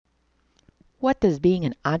What does being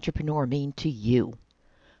an entrepreneur mean to you?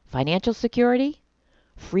 Financial security?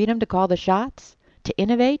 Freedom to call the shots? To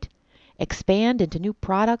innovate? Expand into new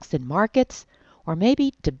products and markets? Or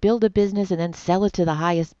maybe to build a business and then sell it to the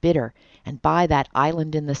highest bidder and buy that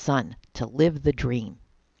island in the sun to live the dream?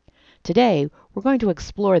 Today, we're going to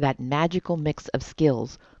explore that magical mix of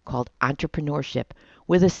skills called entrepreneurship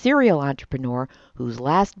with a serial entrepreneur whose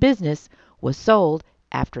last business was sold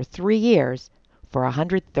after 3 years for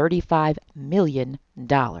 $135 million.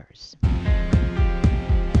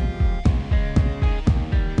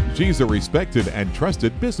 She's a respected and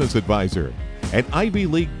trusted business advisor, an Ivy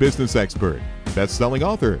League business expert, best-selling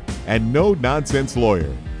author, and no-nonsense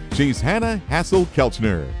lawyer. She's Hannah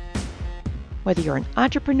Hassel-Kelchner. Whether you're an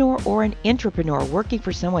entrepreneur or an intrapreneur working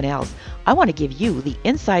for someone else, I want to give you the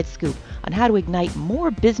inside scoop on how to ignite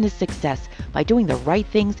more business success by doing the right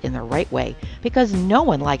things in the right way. Because no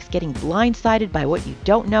one likes getting blindsided by what you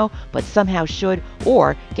don't know but somehow should,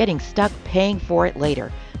 or getting stuck paying for it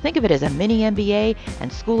later. Think of it as a mini MBA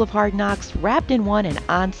and School of Hard Knocks wrapped in one and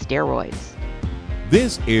on steroids.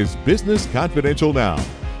 This is Business Confidential Now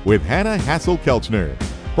with Hannah Hassel-Kelchner.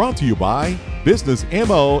 Brought to you by Business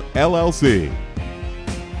MO LLC.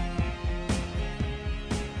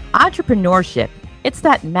 Entrepreneurship, it's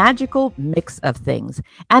that magical mix of things,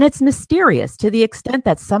 and it's mysterious to the extent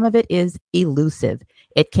that some of it is elusive.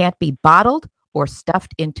 It can't be bottled or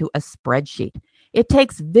stuffed into a spreadsheet. It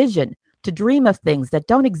takes vision to dream of things that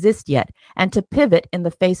don't exist yet and to pivot in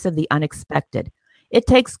the face of the unexpected. It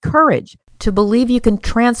takes courage to believe you can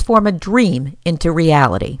transform a dream into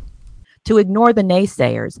reality, to ignore the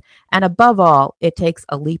naysayers, and above all, it takes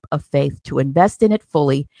a leap of faith to invest in it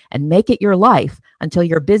fully and make it your life until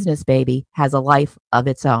your business baby has a life of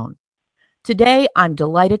its own. Today, I'm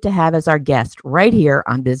delighted to have as our guest right here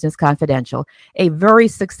on Business Confidential a very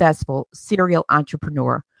successful serial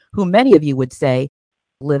entrepreneur who many of you would say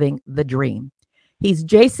living the dream. He's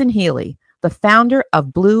Jason Healy, the founder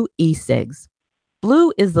of Blue e-cigs.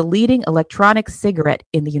 Blue is the leading electronic cigarette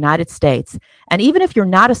in the United States. And even if you're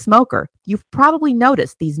not a smoker, you've probably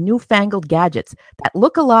noticed these newfangled gadgets that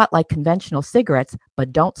look a lot like conventional cigarettes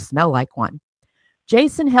but don't smell like one.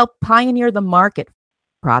 Jason helped pioneer the market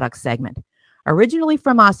product segment. Originally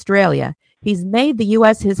from Australia, he's made the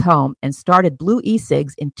U.S. his home and started Blue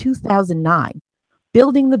e-cigs in 2009,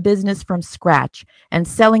 building the business from scratch and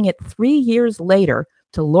selling it 3 years later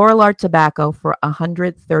to Lorillard Tobacco for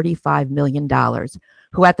 $135 million,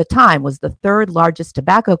 who at the time was the third largest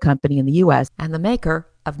tobacco company in the U.S. and the maker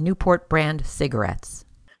of Newport brand cigarettes.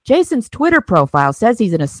 Jason's Twitter profile says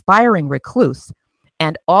he's an aspiring recluse,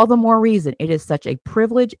 and all the more reason it is such a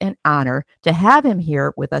privilege and honor to have him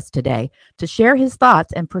here with us today to share his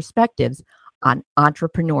thoughts and perspectives on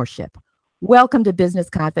entrepreneurship. Welcome to Business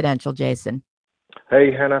Confidential, Jason.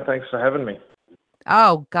 Hey, Hannah, thanks for having me.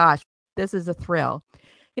 Oh, gosh, this is a thrill.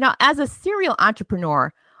 You know, as a serial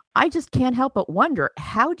entrepreneur, I just can't help but wonder,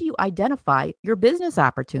 how do you identify your business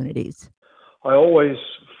opportunities? I always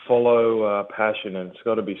follow passion, and it's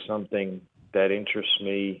got to be something that interests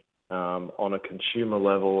me on a consumer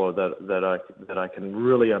level, or that I can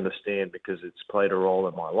really understand because it's played a role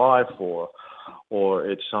in my life, or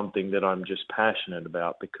it's something that I'm just passionate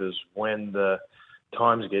about. Because when the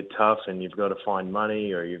times get tough and you've got to find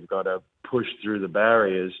money or you've got to push through the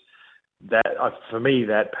barriers, for me,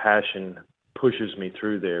 that passion pushes me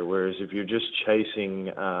through there. Whereas if you're just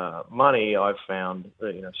chasing money, I've found,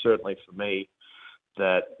 certainly for me,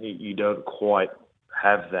 that you don't quite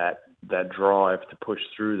have that drive to push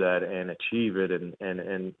through that and achieve it.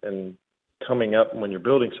 And coming up when you're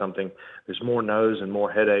building something, there's more no's and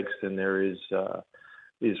more headaches than there is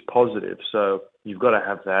positive. So you've got to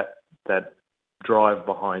have that drive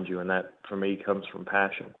behind you, and that for me comes from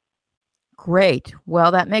passion. Great. Well,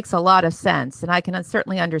 that makes a lot of sense. And I can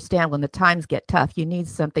certainly understand when the times get tough, you need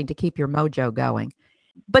something to keep your mojo going.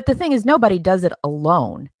 But the thing is, nobody does it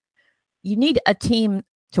alone. You need a team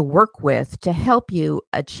to work with to help you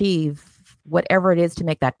achieve whatever it is to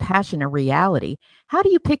make that passion a reality. How do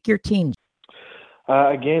you pick your team?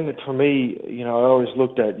 Again, for me, I always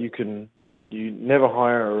looked at, you never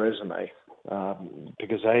hire a resume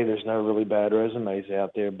because there's no really bad resumes out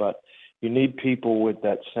there, but you need people with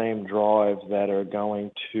that same drive that are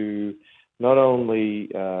going to not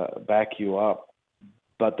only back you up,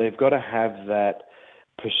 but they've got to have that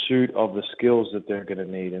pursuit of the skills that they're going to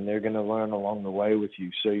need, and they're going to learn along the way with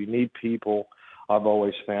you. So you need people. I've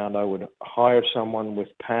always found I would hire someone with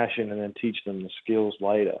passion and then teach them the skills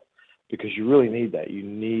later, because you really need that. You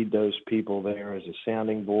need those people there as a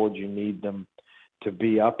sounding board. You need them to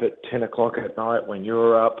be up at 10 o'clock at night when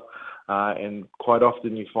you're up. And quite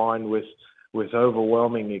often you find with with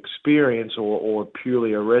overwhelming experience or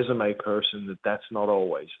purely a resume person, that's not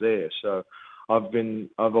always there. So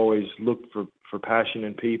I've always looked for passion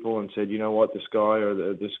in people and said, you know what, this guy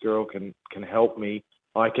or this girl can help me.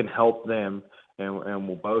 I can help them, and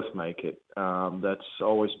we'll both make it. That's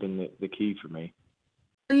always been the key for me.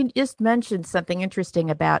 You just mentioned something interesting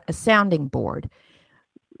about a sounding board.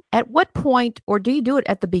 At what point, or do you do it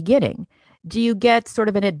at the beginning? Do you get sort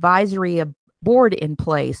of an advisory board in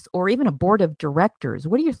place or even a board of directors?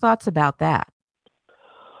 What are your thoughts about that?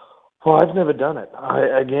 Well, I've never done it.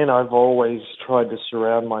 I've always tried to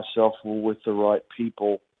surround myself with the right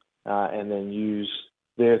people, and then use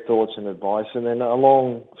their thoughts and advice. And then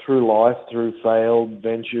along through life, through failed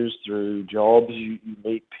ventures, through jobs, you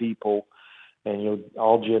meet people, and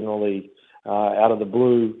I'll generally, out of the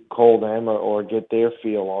blue, call them or get their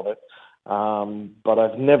feel on it. But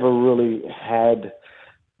I've never really had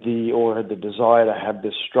the desire to have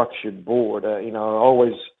this structured board. I've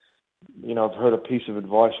heard a piece of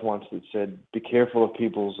advice once that said, be careful of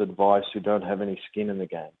people's advice who don't have any skin in the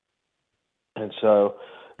game. And so,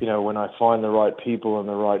 when I find the right people and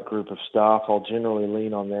the right group of staff, I'll generally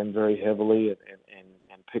lean on them very heavily and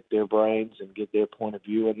pick their brains and get their point of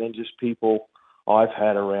view. And then just people I've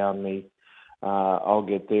had around me, I'll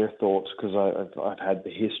get their thoughts because I've had the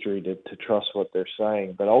history to trust what they're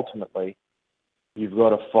saying. But ultimately, you've got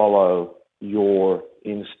to follow your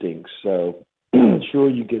instincts. So sure,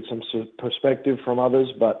 you get some perspective from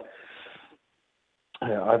others, but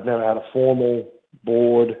I've never had a formal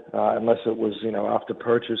board unless it was, after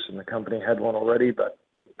purchase and the company had one already. But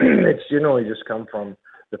it's generally just come from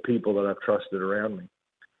the people that I've trusted around me.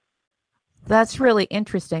 That's really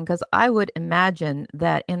interesting because I would imagine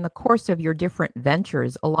that in the course of your different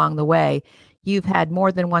ventures along the way, you've had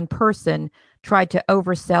more than one person try to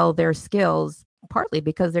oversell their skills, partly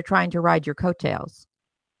because they're trying to ride your coattails.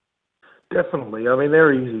 Definitely. I mean,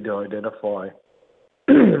 they're easy to identify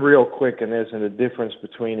real quick, and there's a difference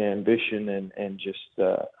between ambition and just,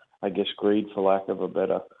 I guess, greed, for lack of a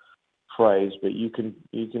better phrase. But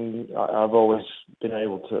I've always been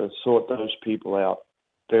able to sort those people out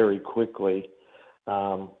very quickly.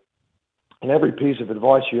 And every piece of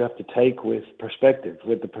advice you have to take with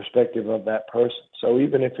the perspective of that person. So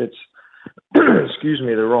even if it's,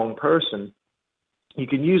 the wrong person, you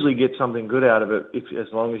can usually get something good out of it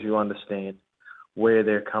as long as you understand where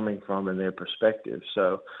they're coming from and their perspective.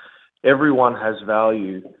 So everyone has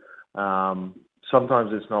value.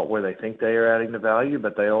 Sometimes it's not where they think they are adding the value,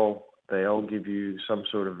 but they all give you some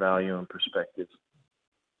sort of value and perspective.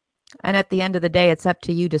 And at the end of the day, it's up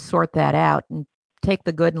to you to sort that out and take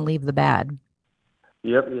the good and leave the bad.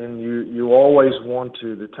 Yep, and you always want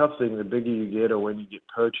to. The tough thing, the bigger you get or when you get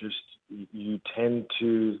purchased, you tend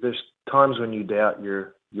to, there's times when you doubt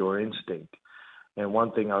your instinct. And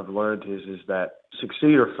one thing I've learned is that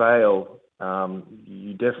succeed or fail,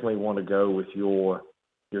 you definitely want to go with your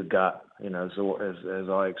gut, as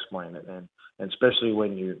I explain it. And especially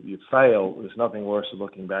when you fail, there's nothing worse than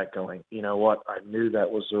looking back going, you know what, I knew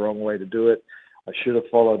that was the wrong way to do it. I should have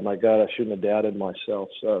followed my gut. I shouldn't have doubted myself.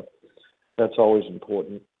 So that's always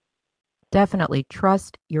important. Definitely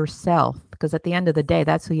trust yourself because at the end of the day,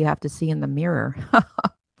 that's who you have to see in the mirror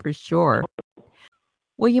for sure.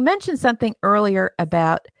 Well, you mentioned something earlier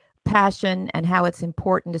about passion and how it's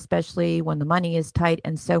important, especially when the money is tight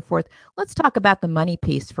and so forth. Let's talk about the money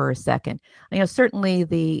piece for a second. Certainly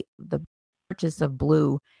the purchase of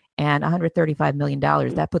Blue and $135 million,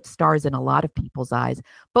 that puts stars in a lot of people's eyes.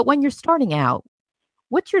 But when you're starting out,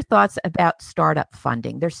 what's your thoughts about startup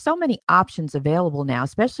funding? There's so many options available now,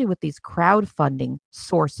 especially with these crowdfunding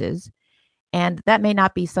sources. And that may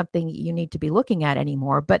not be something you need to be looking at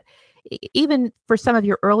anymore. But even for some of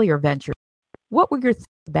your earlier ventures, what were your thoughts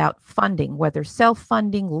about funding, whether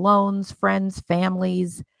self-funding, loans, friends,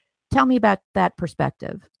 families? Tell me about that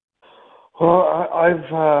perspective. Well,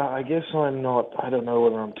 I guess I'm not, I don't know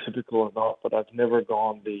whether I'm typical or not, but I've never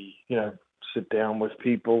gone sit down with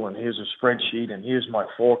people and here's a spreadsheet and here's my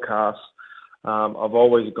forecast. I've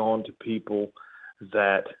always gone to people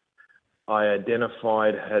that I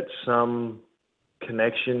identified had some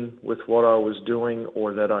connection with what I was doing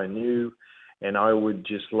or that I knew, and I would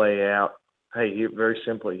just lay out, hey, very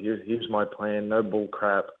simply, here's my plan, no bull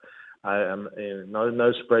crap.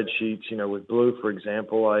 No spreadsheets. With Blue, for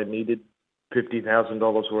example, I needed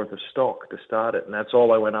 $50,000 worth of stock to start it, and that's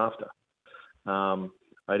all I went after.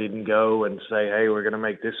 I didn't go and say, hey, we're going to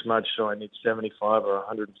make this much, so I need 75 or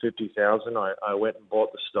 150,000. I went and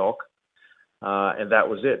bought the stock, and that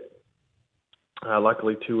was it.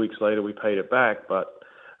 Luckily, 2 weeks later, we paid it back, but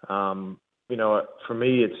for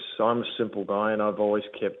me, I'm a simple guy, and I've always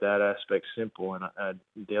kept that aspect simple. And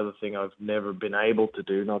the other thing I've never been able to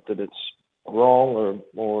do, not that it's wrong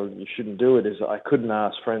or you shouldn't do it, is I couldn't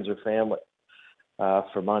ask friends or family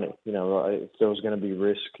for money. If there was going to be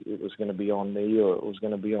risk, it was going to be on me, or it was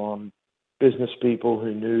going to be on business people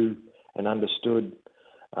who knew and understood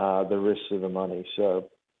the risks of the money. So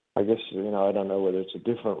I guess, I don't know whether it's a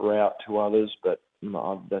different route to others, but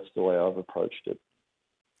that's the way I've approached it.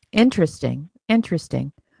 Interesting.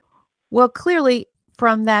 Interesting. Well, clearly,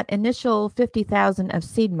 from that initial 50,000 of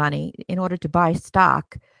seed money in order to buy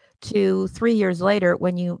stock to 3 years later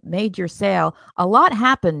when you made your sale, a lot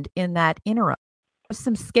happened in that interim.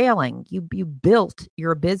 Some scaling. You built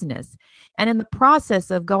your business. And in the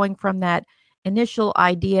process of going from that initial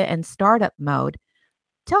idea and startup mode,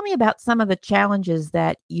 tell me about some of the challenges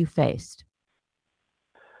that you faced.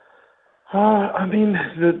 I mean,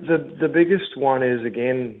 the biggest one is,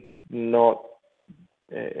 again, not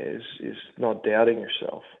doubting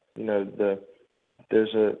yourself.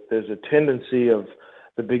 There's a tendency of,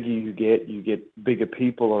 the bigger you get bigger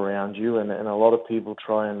people around you, and a lot of people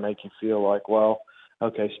try and make you feel like, well,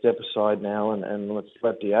 okay, step aside now and let's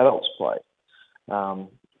let the adults play.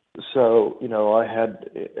 So I had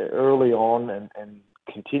early on and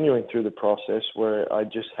continuing through the process where I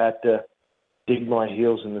just had to dig my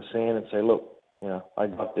heels in the sand and say, look, I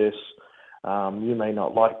got this. You may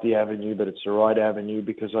not like the avenue, but it's the right avenue,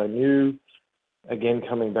 because I knew, again,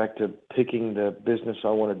 coming back to picking the business I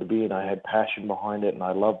wanted to be in, I had passion behind it and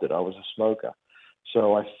I loved it. I was a smoker.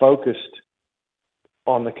 So I focused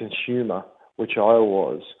on the consumer, which I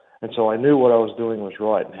was. And so I knew what I was doing was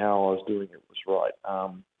right and how I was doing it was right.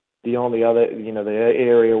 The only other, the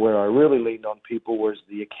area where I really leaned on people was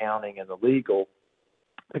the accounting and the legal,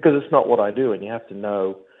 because it's not what I do. And you have to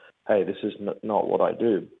know, hey, this is not what I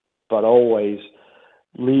do. But always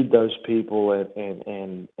lead those people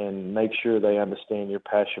and make sure they understand your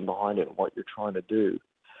passion behind it and what you're trying to do.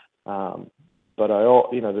 But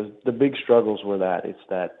the big struggles were that it's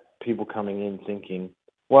that people coming in thinking,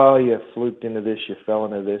 well, you fluked into this, you fell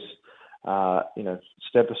into this,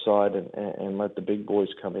 step aside and let the big boys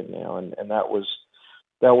come in now. And that was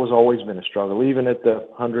always been a struggle, even at the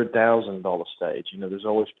 $100,000 stage. There's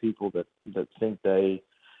always people that think that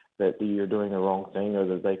you're doing the wrong thing or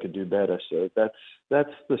that they could do better. So that's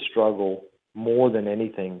the struggle more than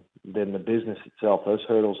anything than the business itself. Those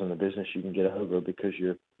hurdles in the business you can get over because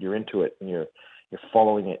you're into it and you're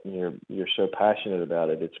following it and you're so passionate about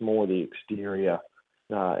it. It's more the exterior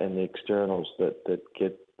and the externals that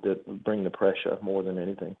bring the pressure more than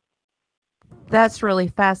anything. That's really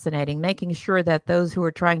fascinating, making sure that those who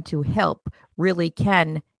are trying to help really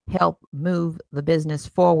can help move the business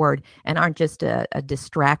forward and aren't just a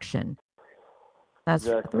distraction. That's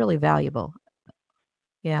Exactly. really valuable.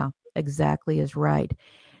 Yeah, exactly is right.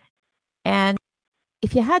 And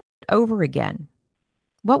if you had it over again,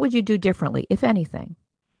 what would you do differently, if anything?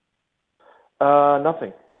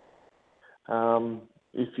 Nothing.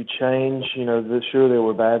 If you change, sure, there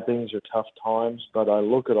were bad things or tough times, but I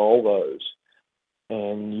look at all those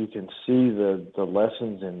and you can see the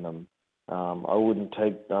lessons in them. I wouldn't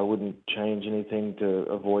change anything to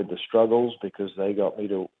avoid the struggles, because they got me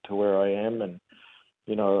to where I am, and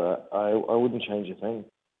I wouldn't change a thing.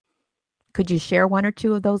 Could you share one or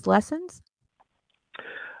two of those lessons?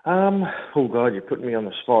 Oh God, you're putting me on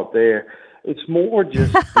the spot there. It's more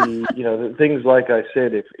just the things like I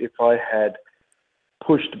said. If I had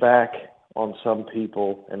pushed back on some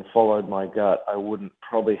people and followed my gut, I wouldn't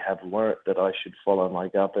probably have learnt that I should follow my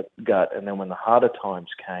gut. And then when the harder times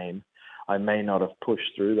came, I may not have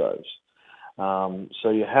pushed through those. So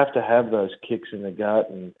you have to have those kicks in the gut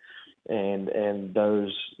and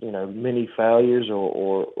those mini failures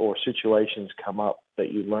or situations come up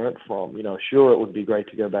that you learn from. Sure, it would be great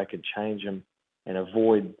to go back and change them and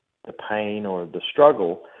avoid the pain or the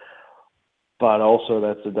struggle, but also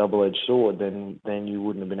that's a double-edged sword. Then you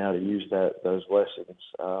wouldn't have been able to use those lessons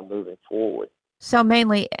moving forward. So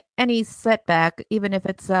mainly any setback, even if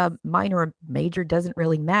it's a minor or major, doesn't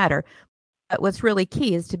really matter. But what's really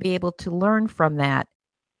key is to be able to learn from that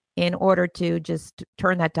in order to just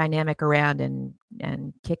turn that dynamic around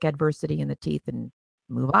and kick adversity in the teeth and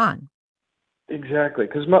move on. Exactly,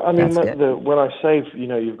 because That's good. when I say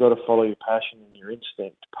you've got to follow your passion and your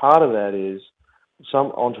instinct, part of that is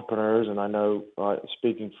some entrepreneurs, and I know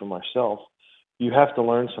speaking for myself, you have to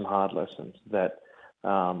learn some hard lessons that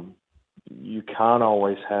you can't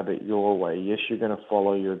always have it your way. Yes, you're going to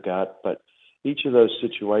follow your gut, but each of those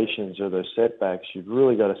situations or those setbacks, you've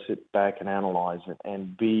really got to sit back and analyze it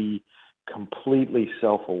and be completely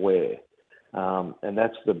self-aware. And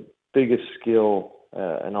that's the biggest skill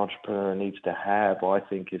an entrepreneur needs to have, I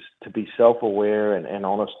think, is to be self-aware and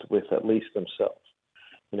honest with at least themselves.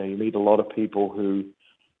 You meet a lot of people who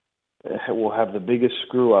will have the biggest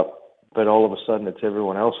screw up, but all of a sudden it's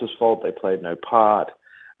everyone else's fault. They played no part.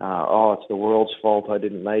 It's the world's fault I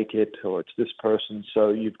didn't make it, or it's this person. So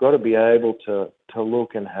you've got to be able to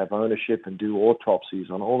look and have ownership and do autopsies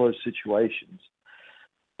on all those situations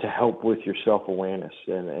to help with your self-awareness.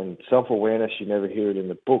 And self-awareness, you never hear it in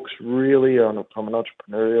the books really from an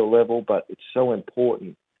entrepreneurial level, but it's so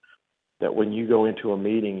important that when you go into a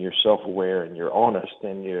meeting, you're self-aware and you're honest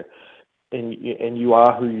and you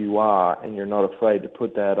are who you are, and you're not afraid to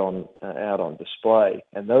put that out on display.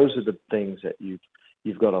 And those are the things that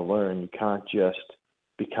you've got to learn. You can't just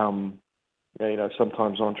become,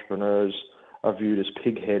 sometimes entrepreneurs are viewed as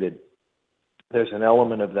pig-headed. There's an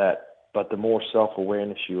element of that, but the more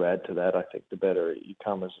self-awareness you add to that, I think the better you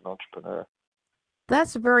come as an entrepreneur.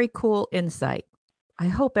 That's a very cool insight. I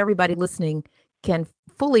hope everybody listening can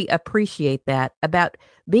fully appreciate that, about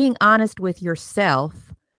being honest with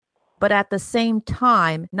yourself, but at the same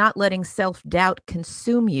time, not letting self-doubt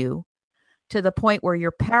consume you to the point where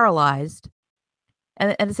you're paralyzed.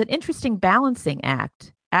 And it's an interesting balancing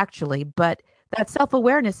act, actually, but that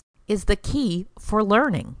self-awareness is the key for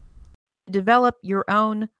learning. Develop your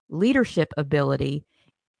own leadership ability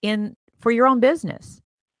for your own business.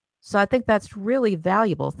 So I think that's really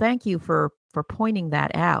valuable. Thank you for pointing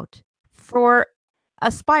that out. For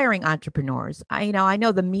aspiring entrepreneurs, I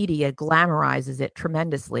know the media glamorizes it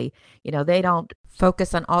tremendously. They don't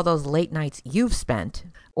focus on all those late nights you've spent,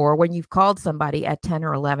 or when you've called somebody at 10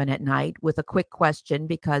 or 11 at night with a quick question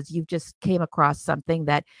because you've just came across something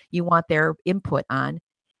that you want their input on.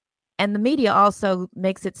 And the media also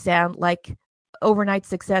makes it sound like overnight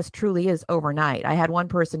success truly is overnight. I had one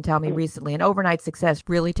person tell me recently, an overnight success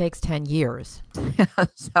really takes 10 years.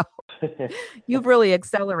 So you've really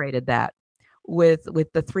accelerated that with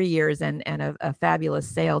the 3 years and a fabulous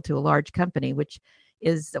sale to a large company, which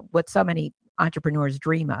is what so many entrepreneurs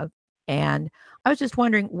dream of. And I was just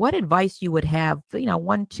wondering what advice you would have,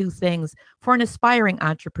 1, 2 things for an aspiring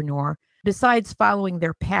entrepreneur besides following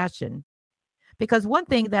their passion. Because one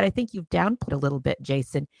thing that I think you've downplayed a little bit,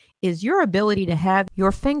 Jason, is your ability to have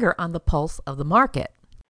your finger on the pulse of the market,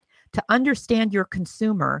 to understand your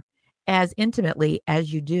consumer as intimately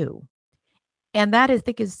as you do. And that, I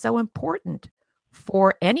think, is so important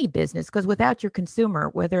for any business, because without your consumer,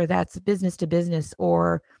 whether that's business to business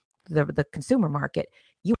or the consumer market,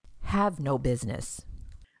 you have no business.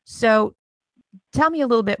 So tell me a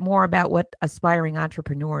little bit more about what aspiring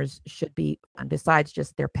entrepreneurs should be, besides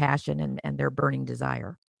just their passion and their burning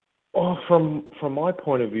desire. Well, from my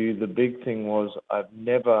point of view, the big thing was I've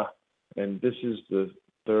never, and this is the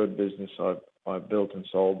third business I've built and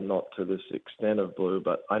sold, not to this extent of Blue,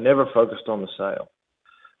 but I never focused on the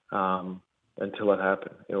sale until it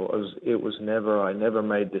happened. It was never, I never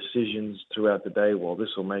made decisions throughout the day, well,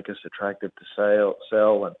 this will make us attractive to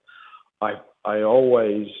sell. And I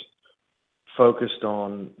always focused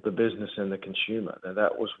on the business and the consumer. And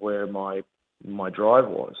that was where my drive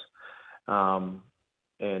was.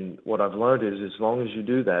 And what I've learned is as long as you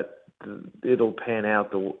do that, it'll pan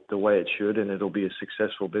out the way it should, and it'll be a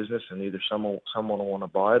successful business, and either someone will want to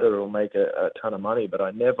buy it or it'll make a ton of money. But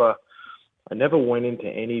I never went into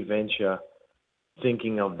any venture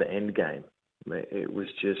thinking of the end game. It was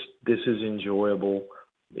just, this is enjoyable.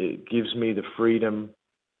 It gives me the freedom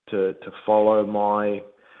to follow my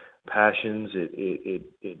passions.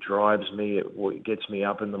 It drives me. It gets me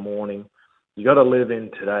up in the morning. You got to live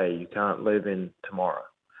in today. You can't live in tomorrow.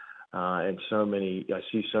 And I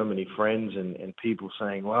see so many friends and people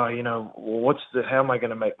saying, well, how am I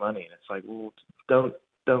going to make money? And it's like, well,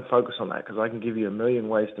 don't focus on that, because I can give you a million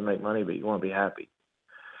ways to make money, but you won't be happy.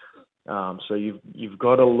 So you've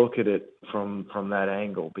got to look at it from that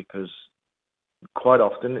angle, because quite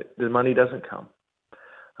often the money doesn't come.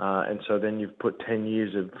 And so then you've put 10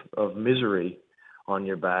 years of misery on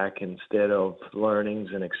your back instead of learnings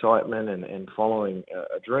and excitement and following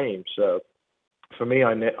a dream. So for me,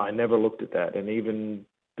 I never looked at that. And even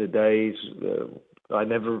the days, I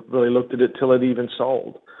never really looked at it till it even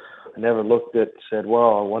sold. I never said,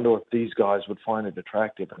 well, I wonder if these guys would find it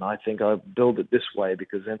attractive, and I think I'll build it this way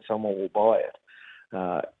because then someone will buy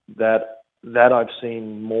it. That I've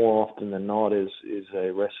seen more often than not is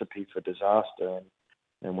a recipe for disaster.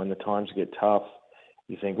 And when the times get tough,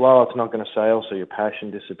 you think, well, it's not going to sell, so your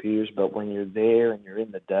passion disappears. But when you're there and you're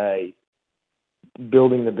in the day,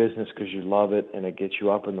 building the business because you love it and it gets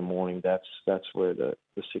you up in the morning, that's where the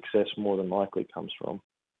success more than likely comes from.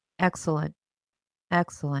 Excellent.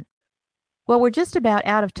 Excellent. Well, we're just about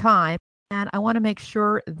out of time, and I want to make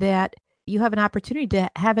sure that you have an opportunity to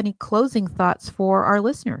have any closing thoughts for our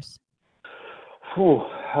listeners.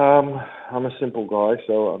 I'm a simple guy,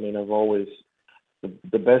 so I mean, I've always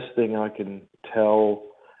the best thing I can tell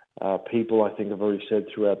people, I think I've already said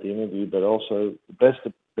throughout the interview, but also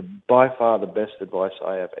by far the best advice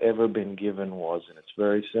I have ever been given was, and it's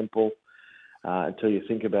very simple until you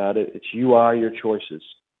think about it, it's you are your choices.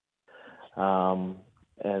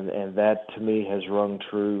 And that to me has rung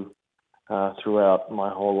true throughout my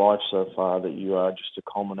whole life so far, that you are just a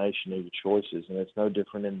culmination of your choices, and it's no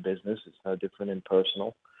different in business, it's no different in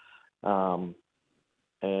personal.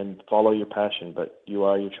 And follow your passion, but you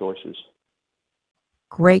are your choices.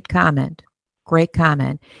 Great comment. Great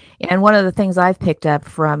comment. And one of the things I've picked up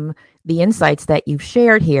from the insights that you've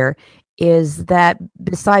shared here is that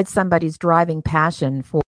besides somebody's driving passion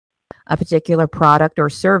for a particular product or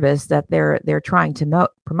service that they're trying to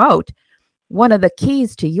promote, one of the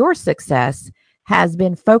keys to your success has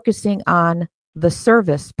been focusing on the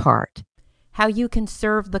service part, how you can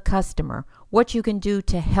serve the customer, what you can do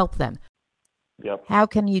to help them. Yep. How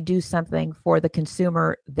can you do something for the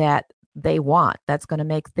consumer that they want that's going to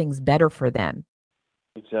make things better for them?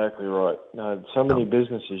 Exactly right. So many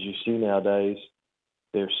businesses you see nowadays,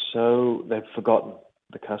 they've forgotten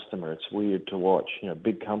the customer. It's weird to watch,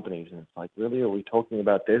 big companies, and it's like, really, are we talking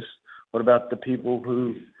about this? What about the people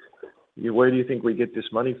where do you think we get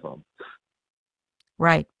this money from?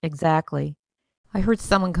 Right, exactly. I heard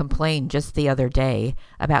someone complain just the other day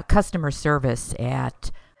about customer service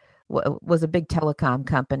at was a big telecom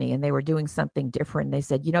company, and they were doing something different. They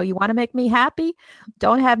said, you want to make me happy?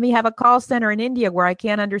 Don't have me have a call center in India where I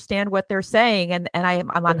can't understand what they're saying, and I'm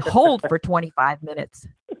on hold for 25 minutes.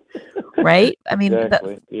 Right? I mean,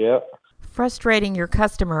 exactly. Frustrating your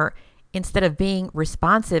customer instead of being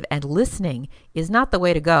responsive and listening is not the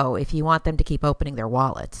way to go if you want them to keep opening their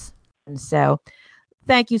wallets. And so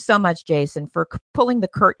thank you so much, Jason, for pulling the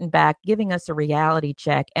curtain back, giving us a reality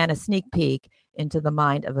check and a sneak peek into the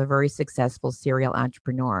mind of a very successful serial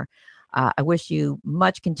entrepreneur. I wish you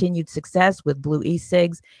much continued success with Blue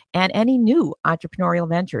e-cigs and any new entrepreneurial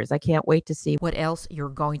ventures. I can't wait to see what else you're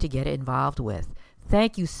going to get involved with.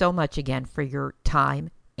 Thank you so much again for your time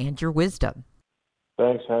and your wisdom.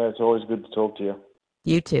 Thanks, Hannah. It's always good to talk to you.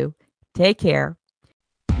 You too. Take care.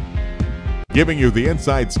 Giving you the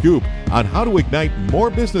inside scoop on how to ignite more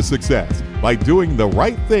business success by doing the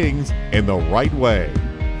right things in the right way.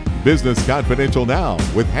 Business Confidential Now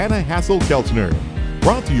with Hannah Hassel-Kelchner.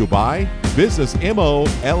 Brought to you by Business MO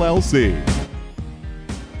LLC.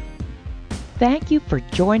 Thank you for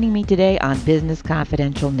joining me today on Business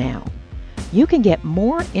Confidential Now. You can get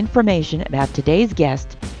more information about today's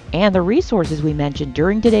guest and the resources we mentioned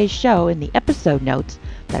during today's show in the episode notes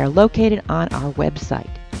that are located on our website,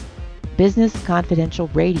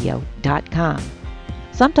 businessconfidentialradio.com.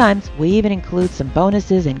 Sometimes we even include some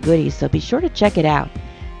bonuses and goodies, so be sure to check it out.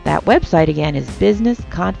 That website again is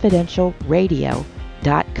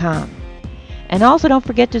businessconfidentialradio.com. And also don't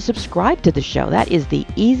forget to subscribe to the show. That is the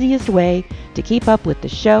easiest way to keep up with the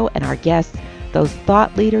show and our guests, those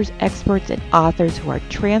thought leaders, experts, and authors who are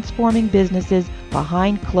transforming businesses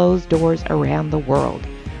behind closed doors around the world.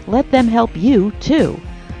 Let them help you too.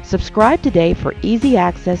 Subscribe today for easy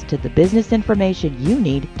access to the business information you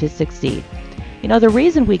need to succeed. The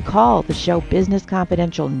reason we call the show Business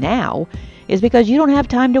Confidential Now is because you don't have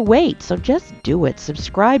time to wait. So just do it.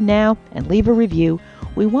 Subscribe now and leave a review.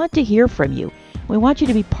 We want to hear from you. We want you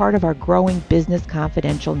to be part of our growing Business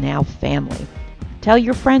Confidential Now family. Tell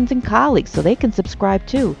your friends and colleagues so they can subscribe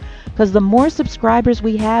too, because the more subscribers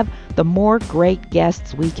we have, the more great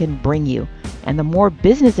guests we can bring you, and the more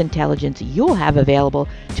business intelligence you'll have available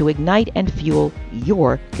to ignite and fuel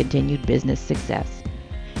your continued business success.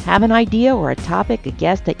 Have an idea or a topic, a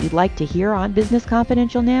guest that you'd like to hear on Business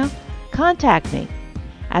Confidential Now? Contact me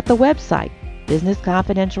at the website,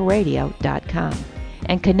 businessconfidentialradio.com,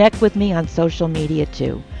 and connect with me on social media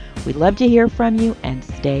too. We'd love to hear from you and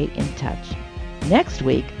stay in touch. Next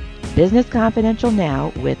week, Business Confidential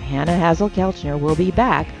Now with Hannah Hassel-Kelchner will be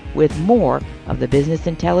back with more of the business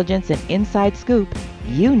intelligence and inside scoop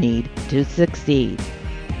you need to succeed.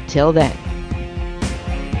 Till then.